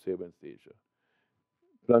people from Sabre and Stacia?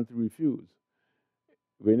 Bluntly refuse.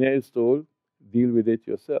 Winair is told, deal with it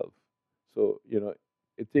yourself. So,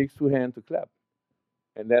 it takes two hands to clap.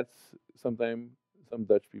 And that's sometimes some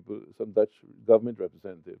Dutch people, some Dutch government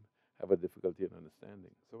representative have a difficulty in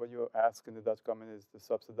understanding. So what you're asking the Dutch government is to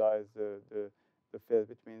subsidize the fares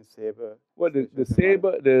between Sabre. Well, the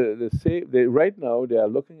Sabre, right now they are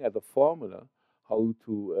looking at a formula how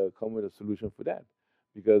to come with a solution for that,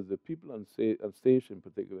 because the people on station,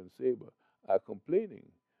 particularly in Sabre, are complaining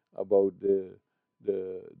about the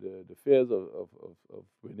fares of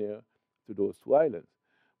Winair to those two islands.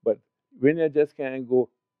 But Winair just can't go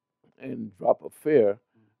and drop a fare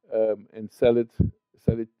and sell it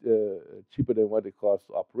cheaper than what it costs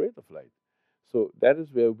to operate a flight. So that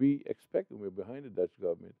is where we expect, and we're behind the Dutch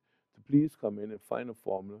government, to please come in and find a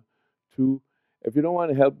formula to, if you don't want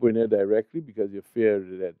to help Winair directly because you fear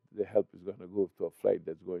that the help is going to go to a flight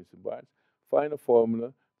that's going to Barnes, find a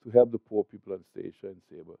formula to help the poor people on Stacia and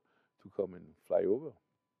Sabre to come and fly over.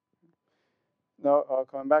 Now,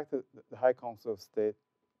 coming back to the High Council of State,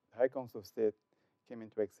 the High Council of State came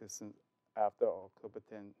into existence after October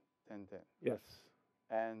 10, 1010. Yes.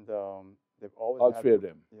 And they've always All had, three of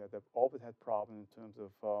them. Yeah, they've always had problems in terms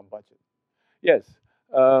of budget. Yes.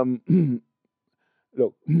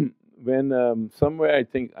 Look, when somewhere I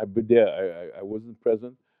think I've been there, I wasn't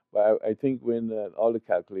present, but I think when all the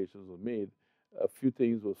calculations were made, a few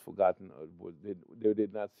things was forgotten, or they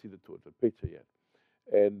did not see the total picture yet.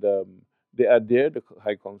 And they are there, the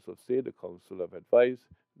High Council of State, the Council of Advice,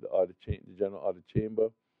 the General Audit Chamber,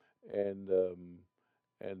 and the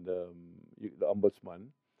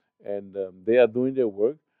Ombudsman, and they are doing their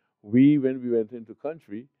work. when we went into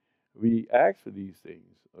country, we asked for these things.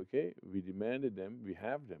 Okay, we demanded them. We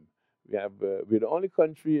have them. We're the only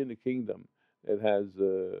country in the kingdom that has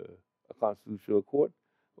a constitutional court.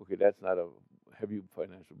 Okay, that's not a heavy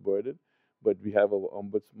financial burden, but we have our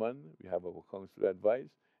ombudsman, we have our council of advice,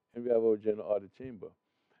 and we have our general audit chamber.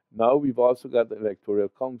 Now we've also got the electoral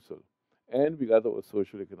council, and we got our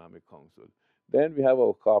social economic council. Then we have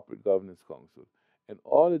our corporate governance council, and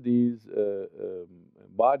all of these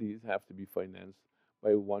bodies have to be financed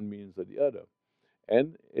by one means or the other,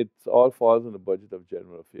 and it all falls on the budget of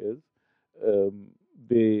general affairs. Um,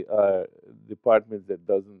 they are departments that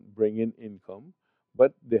doesn't bring in income,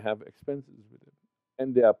 but they have expenses with it,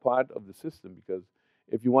 and they are part of the system because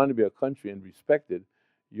if you want to be a country and respected,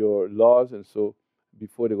 your laws and so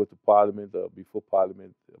before they go to parliament or before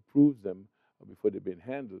parliament approves them or before they've been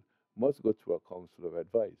handled must go through a council of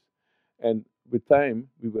advice. And with time,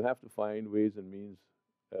 we will have to find ways and means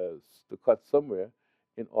to cut somewhere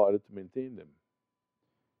in order to maintain them.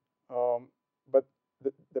 Um, but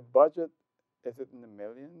the budget, is it in the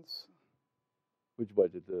millions Which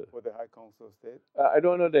budget? for the High Council of State? I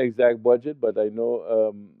don't know the exact budget, but I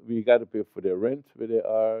know we got to pay for their rent where they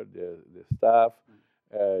are, their staff.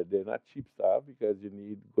 They're not cheap staff because you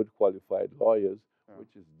need good qualified lawyers, Yeah.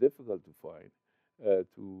 which is difficult to find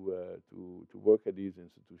to work at these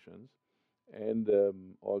institutions. And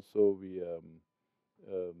also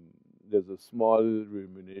um, there's a small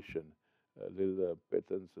remuneration, a little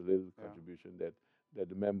pittance, a little Yeah. contribution that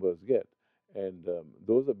the members get, and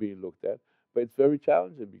those are being looked at. But it's very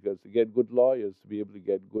challenging because to get good lawyers to be able to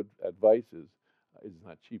get good advices is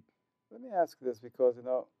not cheap. Let me ask this because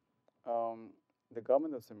um, the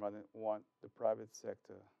government of Zimbabwe want the private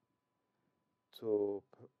sector to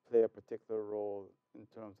play a particular role in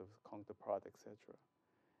terms of counterpart, etc.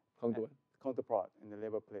 Come to And it? counterpart in the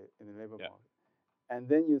labor play in the labor Yeah. market. And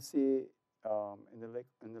then you see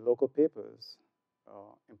in the local papers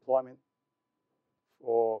employment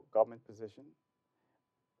for government position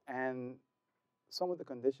and some of the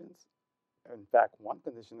conditions. In fact, one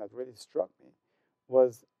condition that really struck me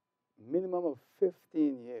was minimum of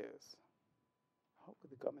 15 years. How could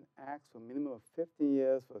the government ask for minimum of 15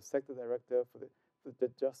 years for a sector director for the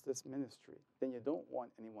justice ministry? Then you don't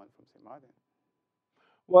want anyone from St. Martin.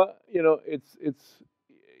 Well,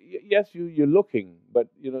 yes, you're looking, but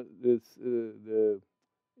this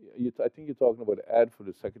I think you're talking about the ad for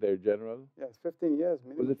the Secretary General. Yes, 15 years Was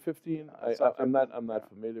minimum. it 15? I saw I'm 15. not Yeah.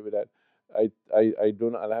 familiar with that. I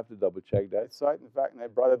don't know. I'll have to double check I that. saw it, in fact, and I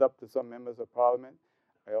brought it up to some members of parliament.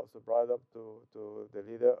 I also brought it up to the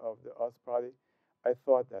leader of the US party. I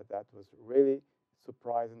thought that that was really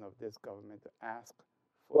surprising of this government to ask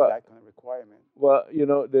for Well, that kind of requirement. well,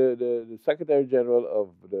 the Secretary General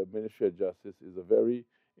of the Ministry of Justice is a very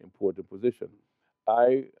important position.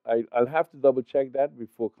 I'll have to double check that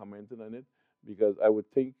before commenting on it because I would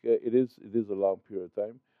think it is a long period of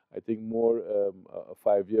time. I think more a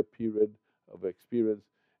 5-year period of experience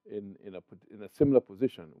in a similar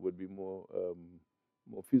position would be more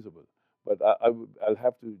feasible. But I'll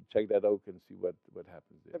have to check that out and see what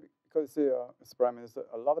happens there. Yeah, because, Mr. Prime Minister,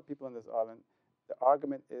 a lot of people on this island, the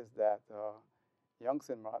argument is that young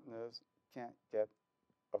St. Martiners can't get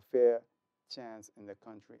a fair chance in the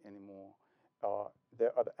country anymore.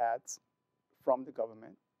 There are the ads from the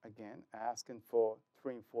government, again, asking for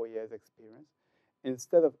 3 and 4 years experience.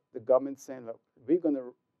 Instead of the government saying, look, we're going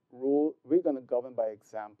to rule, we're going to govern by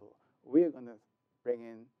example. We're going to bring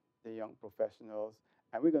in the young professionals,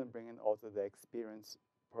 and we're going to bring in also the experienced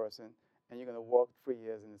person, and you're going to work 3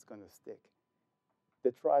 years and it's going to stick.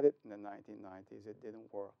 They tried it in the 1990s, it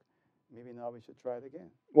didn't work. Maybe now we should try it again.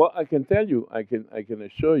 Well, I can tell you, I can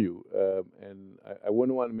assure you, and I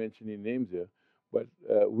wouldn't want to mention any names here, but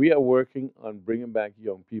we are working on bringing back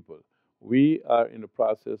young people. We are in the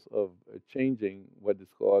process of changing what is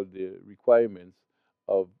called the requirements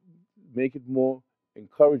of make it more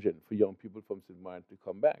encouraging for young people from St. Martin to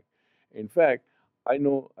come back. In fact, I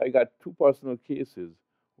know I got two personal cases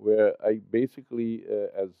where I basically,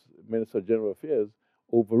 as Minister of General Affairs,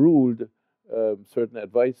 overruled certain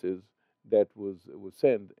advices that was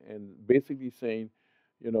sent, and basically saying,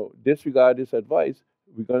 disregard this advice.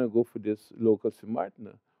 We're going to go for this local St.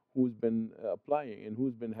 Martiner who's been applying and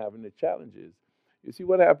who's been having the challenges. You see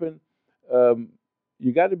what happened? Um,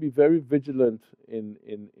 you got to be very vigilant in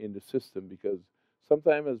the system because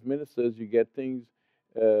sometimes as ministers you get things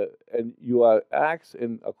and you are asked,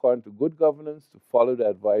 and according to good governance, to follow the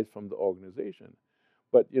advice from the organization.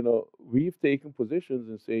 But we've taken positions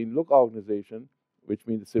in saying, look, organization, which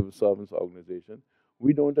means the civil servants organization,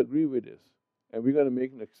 we don't agree with this, and we're going to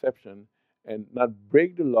make an exception and not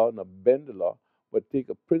break the law, not bend the law, but take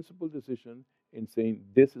a principled decision in saying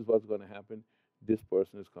this is what's going to happen. This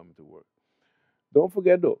person is coming to work. Don't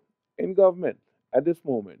forget though, in government at this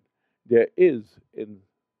moment, there is in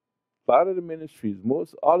a lot of the ministries,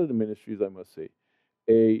 most all of the ministries, I must say,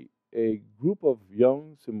 a group of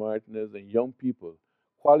young Samaritans and young people,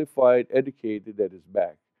 qualified, educated, that is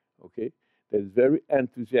back, okay, that is very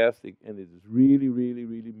enthusiastic and is really, really,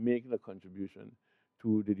 really making a contribution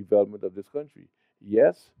to the development of this country.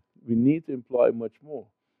 Yes, we need to employ much more,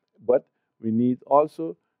 but we need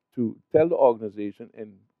also to tell the organization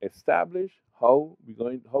and establish how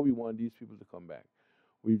we want these people to come back.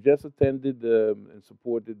 We've just attended and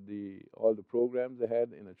supported all the programs they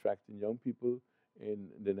had in attracting young people in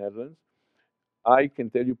the Netherlands. I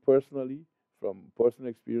can tell you personally, from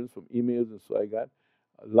personal experience, from emails and so I got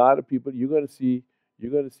a lot of people. You're gonna see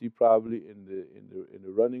probably in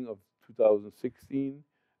the running of 2016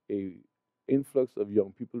 a influx of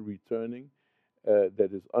young people returning that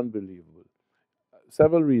is unbelievable.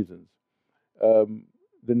 Several reasons. Um,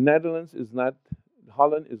 the Netherlands is not,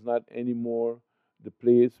 Holland is not anymore the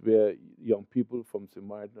place where young people from St.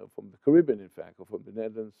 Martin, or from the Caribbean, in fact, or from the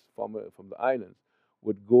Netherlands, from the islands,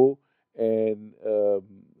 would go and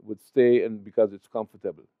would stay, and because it's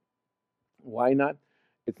comfortable. Why not?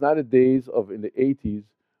 It's not the days of in the 80s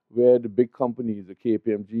where the big companies, the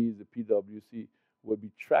KPMGs, the PwC, would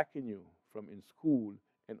be tracking you from in school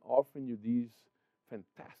and offering you these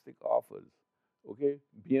fantastic offers. Okay,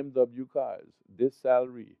 BMW cars, this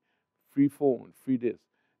salary, free phone, free this.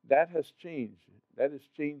 That has changed. That is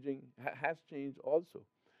changing. Has changed also.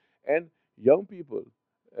 And young people,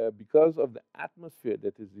 because of the atmosphere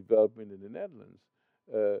that is developing in the Netherlands,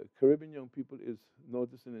 Caribbean young people is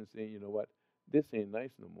noticing and saying, you know what, this ain't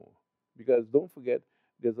nice no more. Because don't forget,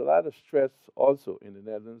 there's a lot of stress also in the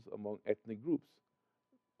Netherlands among ethnic groups.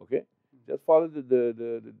 Okay, just follow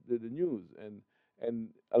the news, and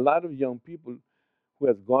a lot of young people who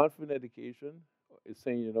has gone through an education is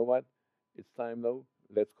saying, you know what, it's time now,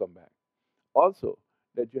 let's come back. Also,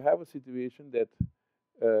 that you have a situation that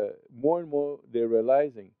more and more they're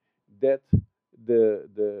realizing that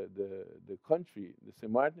the country, the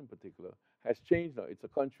St. Martin in particular, has changed now. It's a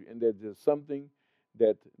country, and that there's something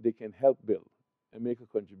that they can help build and make a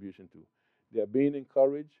contribution to. They are being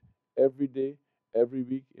encouraged every day, every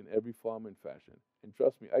week, in every form and fashion. And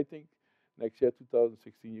trust me, I think next year,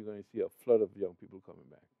 2016, you're going to see a flood of young people coming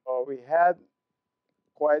back. We had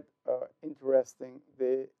quite interesting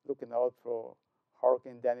day looking out for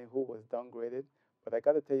Hurricane Danny, who was downgraded. But I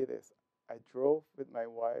got to tell you this: I drove with my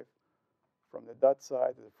wife from the Dutch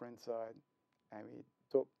side to the French side, and we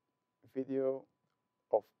took video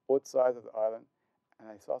of both sides of the island, and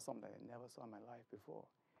I saw something I never saw in my life before.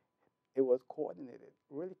 It was coordinated,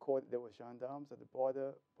 really coordinated. There were gendarmes at the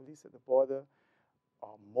border, police at the border.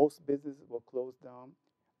 Most businesses were closed down.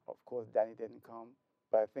 Of course, Danny didn't come,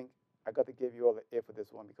 but I think I got to give you all the air for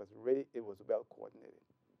this one because really it was well coordinated.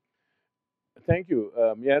 Thank you.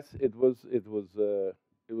 Yes, it was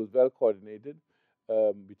well coordinated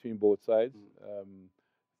between both sides. Mm.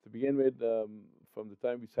 To begin with, from the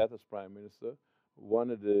time we sat as prime minister, one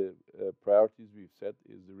of the priorities we've set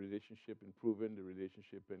is the relationship, improving the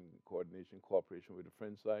relationship and coordination, cooperation with the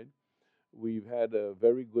French side. We've had a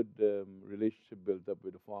very good relationship built up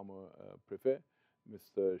with the former prefet,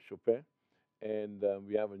 Mr. Chopin, and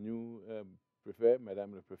we have a new prefet,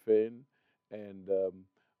 Madame le Prefet, and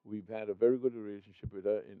we've had a very good relationship with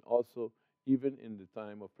her. And also, even in the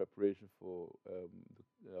time of preparation for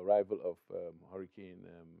the arrival of Hurricane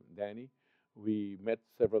Danny, we met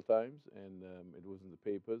several times, and it was in the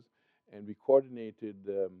papers, and we coordinated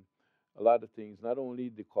a lot of things. Not only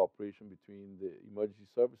the cooperation between the emergency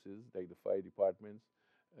services, like the fire departments,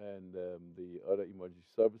 and the other emergency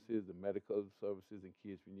services, the medical services, in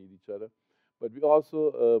case we need each other, but we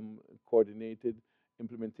also coordinated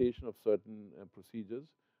implementation of certain procedures.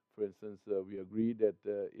 For instance, we agreed that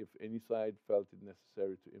if any side felt it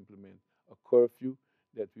necessary to implement a curfew,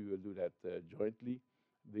 that we will do that jointly.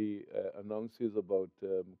 The announces about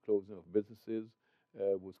closing of businesses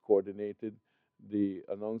was coordinated. The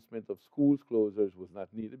announcement of schools closures was not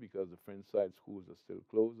needed because the French side schools are still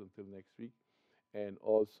closed until next week, and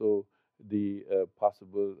also the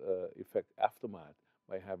possible effect aftermath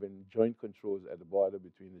by having joint controls at the border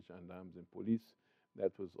between the gendarmes and police.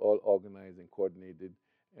 That was all organized and coordinated,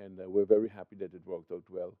 and we're very happy that it worked out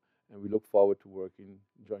well. And we look forward to working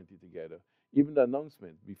jointly together. Even the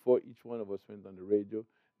announcement before each one of us went on the radio,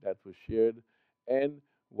 that was shared. And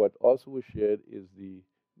what also was shared is the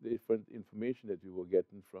different information that we were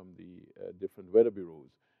getting from the different weather bureaus.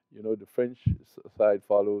 You know, the French side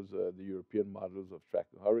follows the European models of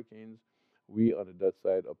tracking hurricanes, We on the Dutch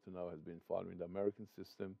side up to now has been following the American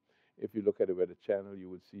system. If you look at the Weather Channel, you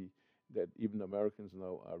will see that even Americans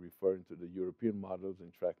now are referring to the European models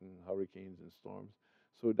in tracking hurricanes and storms.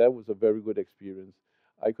 So that was a very good experience.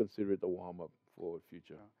 I consider it a warm up for the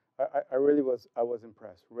future. I really was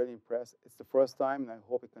impressed, really impressed. It's the first time, and I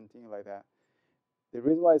hope it continue like that. The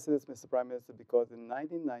reason why I say this, Mr. Prime Minister, because in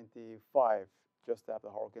 1995, just after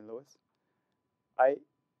Hurricane Lewis, I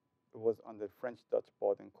was on the French-Dutch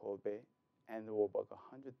border in Cold Bay, and there were about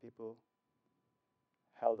 100 people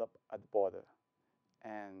held up at the border,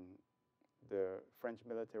 and the French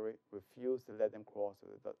military refused to let them cross.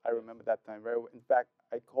 I remember that time very well. In fact,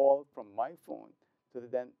 I called from my phone to the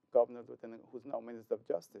then governor, lieutenant, who's now Minister of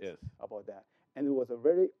Justice, Yes. about that. And it was a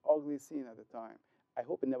very ugly scene at the time. I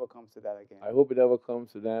hope it never comes to that again. I hope it never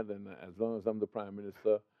comes to that. And as long as I'm the prime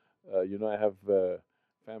minister, I have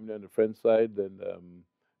family on the French side, and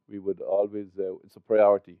we would always, it's a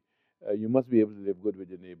priority. You must be able to live good with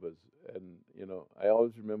your neighbors. And, I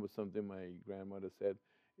always remember something my grandmother said,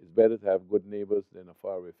 it's better to have good neighbors than a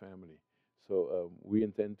faraway family. So we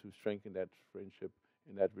intend to strengthen that friendship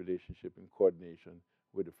and that relationship in coordination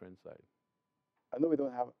with the French side. I know we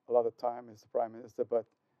don't have a lot of time, Mr. Prime Minister, but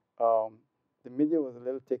um, the media was a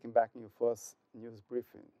little taken back in your first news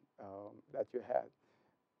briefing that you had,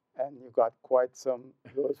 and you got quite some.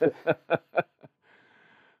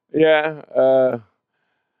 Yeah.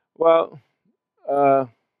 Well, uh,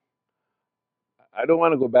 I don't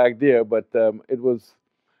want to go back there, but it was,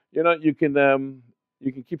 you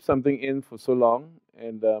can keep something in for so long,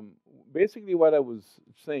 and basically what I was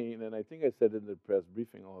saying, and I think I said in the press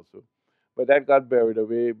briefing also, but that got buried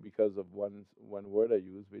away because of one word I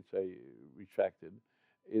used, which I retracted,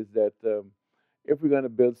 is that if we're going to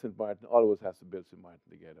build St. Martin, all of us has to build St. Martin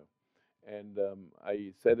together. And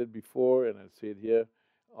I said it before, and I say it here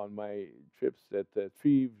on my trips that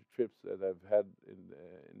three trips that I've had in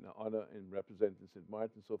honor in representing St.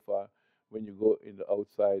 Martin so far. When you go in the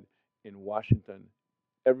outside in Washington,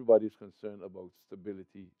 everybody's concerned about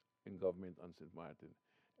stability in government on St. Martin.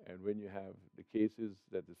 And when you have the cases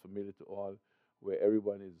that is familiar to all, where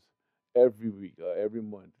everyone is every week or every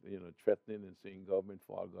month, threatening and saying government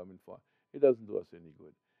fall, it doesn't do us any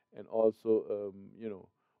good. And also,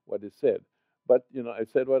 what is said. But I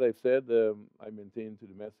said what I said. I maintained to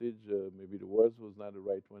the message. Maybe the words was not the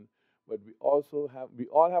right one, but we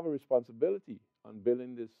all have a responsibility on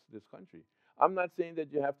building this country. I'm not saying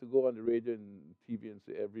that you have to go on the radio and TV and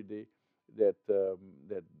say every day that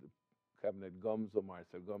Cabinet Gumbs or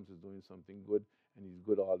Marcel Gumbs is doing something good and he's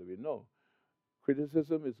good all the way. No,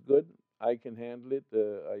 criticism is good. I can handle it.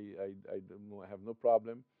 I don't know, I have no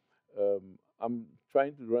problem. I'm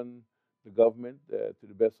trying to run the government to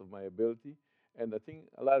the best of my ability. And I think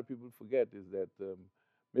a lot of people forget is that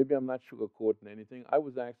maybe I'm not sugarcoating anything. I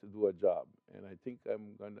was asked to do a job, and I think I've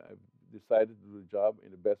decided to do the job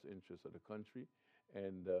in the best interest of the country,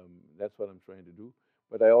 and that's what I'm trying to do.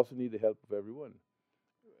 But I also need the help of everyone.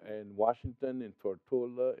 In Washington, in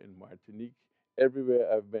Tortola, in Martinique,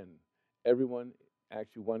 everywhere I've been, everyone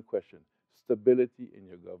asks you one question: stability in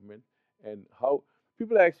your government, and how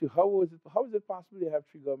people ask you how is it possible you have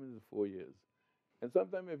three governments in 4 years? And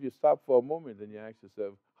sometimes if you stop for a moment and you ask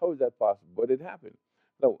yourself, how is that possible? But it happened.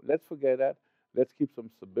 No, let's forget that. Let's keep some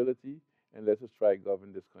stability and let us try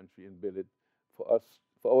govern this country and build it for us,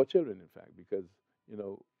 for our children, in fact, because you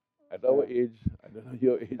know, at our Yeah. age, I don't know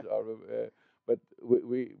your age, Arab, but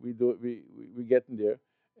we do we getting there,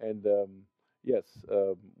 and yes,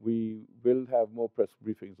 we will have more press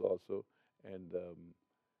briefings also, and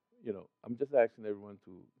I'm just asking everyone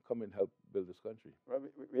to come and help build this country. Well,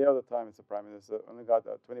 we have the time, Mr. Prime Minister. Only got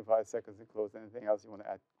 25 seconds to close. Anything else you want to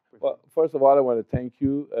add quickly? Well, first of all, I want to thank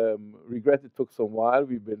you. Regret it took some while.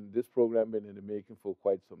 This program been in the making for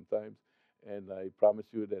quite some time, and I promise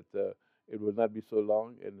you that it will not be so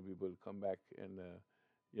long, and we will come back and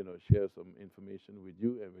share some information with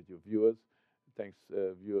you and with your viewers. Thanks,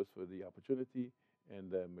 viewers, for the opportunity,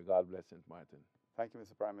 and may God bless St. Martin. Thank you,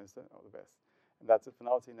 Mr. Prime Minister. All the best. And that's it for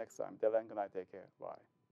now. See you next time. Dylan, good night. Take care. Bye.